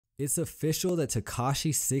It's official that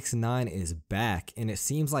Tekashi 6ix9ine is back, and it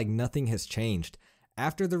seems like nothing has changed.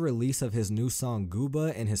 After the release of his new song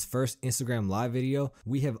GOOBA and his first Instagram live video,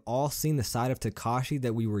 we have all seen the side of Tekashi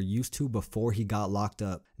that we were used to before he got locked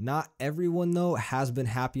up. Not everyone though has been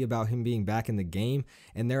happy about him being back in the game,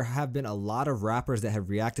 and there have been a lot of rappers that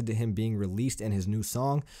have reacted to him being released and his new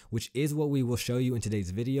song, which is what we will show you in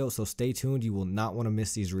today's video, so stay tuned, you will not want to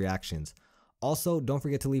miss these reactions. Also, don't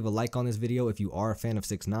forget to leave a like on this video if you are a fan of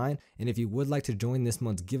 6ix9ine, and if you would like to join this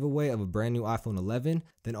month's giveaway of a brand new iPhone 11,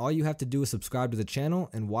 then all you have to do is subscribe to the channel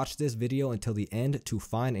and watch this video until the end to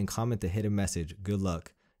find and comment the hidden message. Good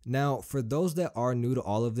luck. Now, for those that are new to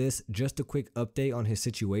all of this, just a quick update on his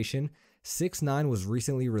situation. 6ix9ine was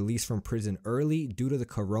recently released from prison early due to the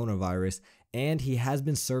coronavirus, and he has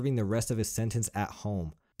been serving the rest of his sentence at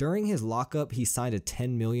home. During his lockup, he signed a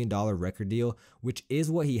 $10 million record deal, which is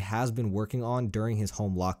what he has been working on during his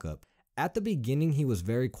home lockup. At the beginning, he was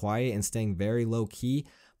very quiet and staying very low key,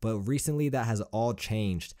 but recently that has all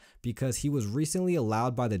changed because he was recently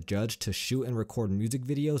allowed by the judge to shoot and record music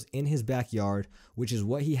videos in his backyard, which is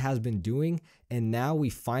what he has been doing, and now we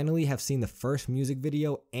finally have seen the first music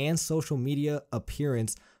video and social media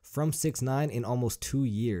appearance from 6ix9ine in almost 2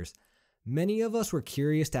 years. Many of us were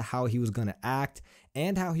curious to how he was going to act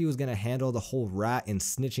and how he was going to handle the whole rat and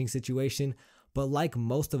snitching situation, but like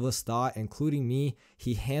most of us thought, including me,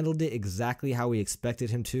 he handled it exactly how we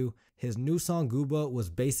expected him to. His new song GOOBA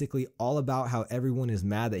was basically all about how everyone is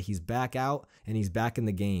mad that he's back out and he's back in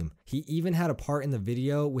the game. He even had a part in the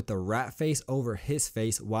video with the rat face over his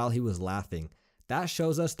face while he was laughing. That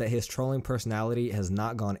shows us that his trolling personality has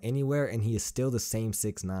not gone anywhere and he is still the same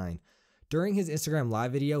 6ix9ine. During his Instagram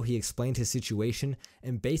live video, he explained his situation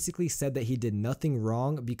and basically said that he did nothing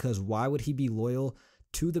wrong because why would he be loyal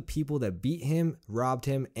to the people that beat him, robbed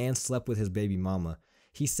him, and slept with his baby mama.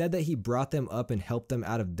 He said that he brought them up and helped them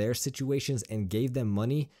out of their situations and gave them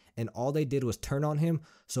money, and all they did was turn on him,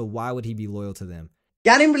 so why would he be loyal to them?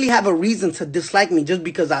 Y'all didn't really have a reason to dislike me just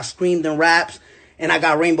because I screamed in raps and I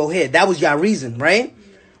got rainbow hair. That was y'all reason, right?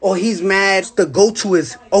 Or he's mad, the go-to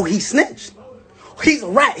is, oh, he snitched. He's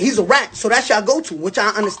a rat, so that's y'all go-to, which I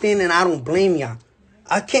understand and I don't blame y'all.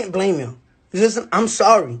 I can't blame y'all. Listen, I'm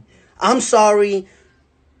sorry. I'm sorry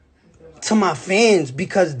to my fans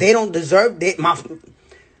because they don't deserve that.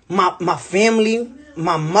 My family,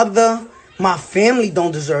 my mother, my family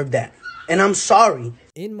don't deserve that. And I'm sorry.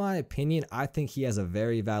 In my opinion, I think he has a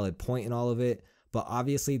very valid point in all of it, but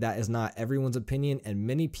obviously that is not everyone's opinion and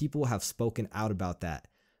many people have spoken out about that.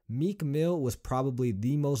 Meek Mill was probably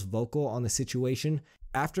the most vocal on the situation.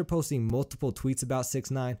 After posting multiple tweets about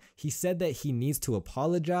 6ix9ine, he said that he needs to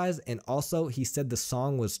apologize, and also he said the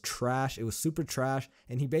song was trash, it was super trash,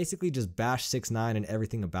 and he basically just bashed 6ix9ine and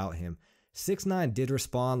everything about him. 6ix9ine did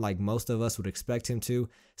respond like most of us would expect him to,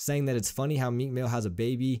 saying that it's funny how Meek Mill has a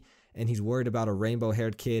baby and he's worried about a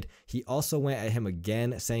rainbow-haired kid. He also went at him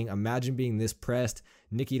again, saying, imagine being this pressed,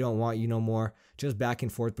 Nicki don't want you no more, just back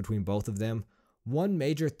and forth between both of them. One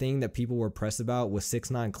major thing that people were pressed about was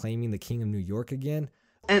 6ix9ine claiming the King of New York again.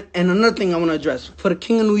 And another thing I want to address, for the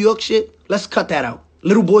King of New York shit, let's cut that out.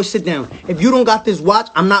 Little boy, sit down. If you don't got this watch,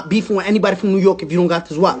 I'm not beefing with anybody from New York if you don't got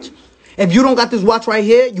this watch. If you don't got this watch right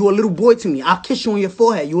here, you a little boy to me. I'll kiss you on your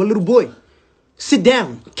forehead. You a little boy. Sit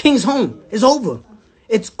down. King's home. It's over.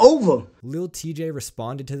 It's over. Lil TJ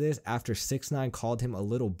responded to this after 6ix9ine called him a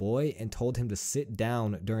little boy and told him to sit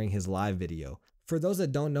down during his live video. For those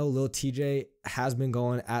that don't know, Lil TJ has been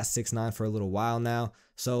going at 6ix9ine for a little while now,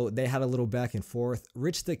 so they had a little back and forth.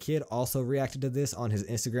 Rich the Kid also reacted to this on his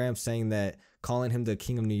Instagram, saying that calling him the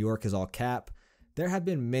King of New York is all cap. There have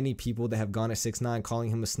been many people that have gone at 6ix9ine calling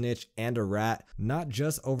him a snitch and a rat, not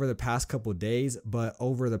just over the past couple days, but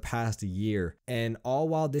over the past year. And all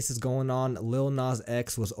while this is going on, Lil Nas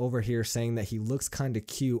X was over here saying that he looks kinda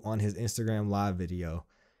cute on his Instagram live video.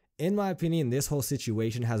 In my opinion, this whole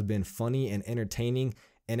situation has been funny and entertaining,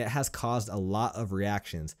 and it has caused a lot of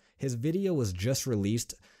reactions. His video was just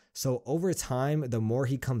released, so over time, the more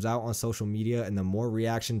he comes out on social media and the more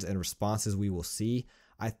reactions and responses we will see,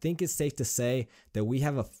 I think it's safe to say that we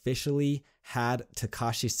have officially had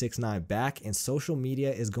Tekashi 6ix9ine back, and social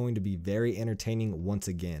media is going to be very entertaining once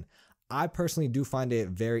again. I personally do find it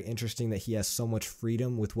very interesting that he has so much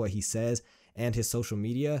freedom with what he says and his social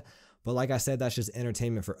media. But like I said, that's just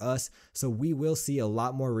entertainment for us. So we will see a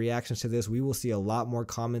lot more reactions to this. We will see a lot more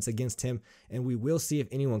comments against him. And we will see if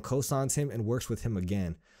anyone co-signs him and works with him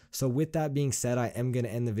again. So with that being said, I am going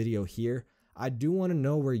to end the video here. I do want to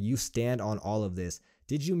know where you stand on all of this.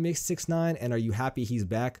 Did you mix 6ix9ine and are you happy he's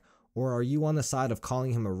back? Or are you on the side of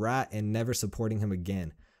calling him a rat and never supporting him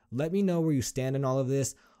again? Let me know where you stand in all of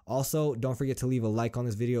this. Also, don't forget to leave a like on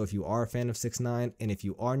this video if you are a fan of 6ix9ine, and if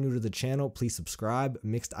you are new to the channel, please subscribe.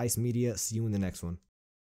 Mixed Ice Media, see you in the next one.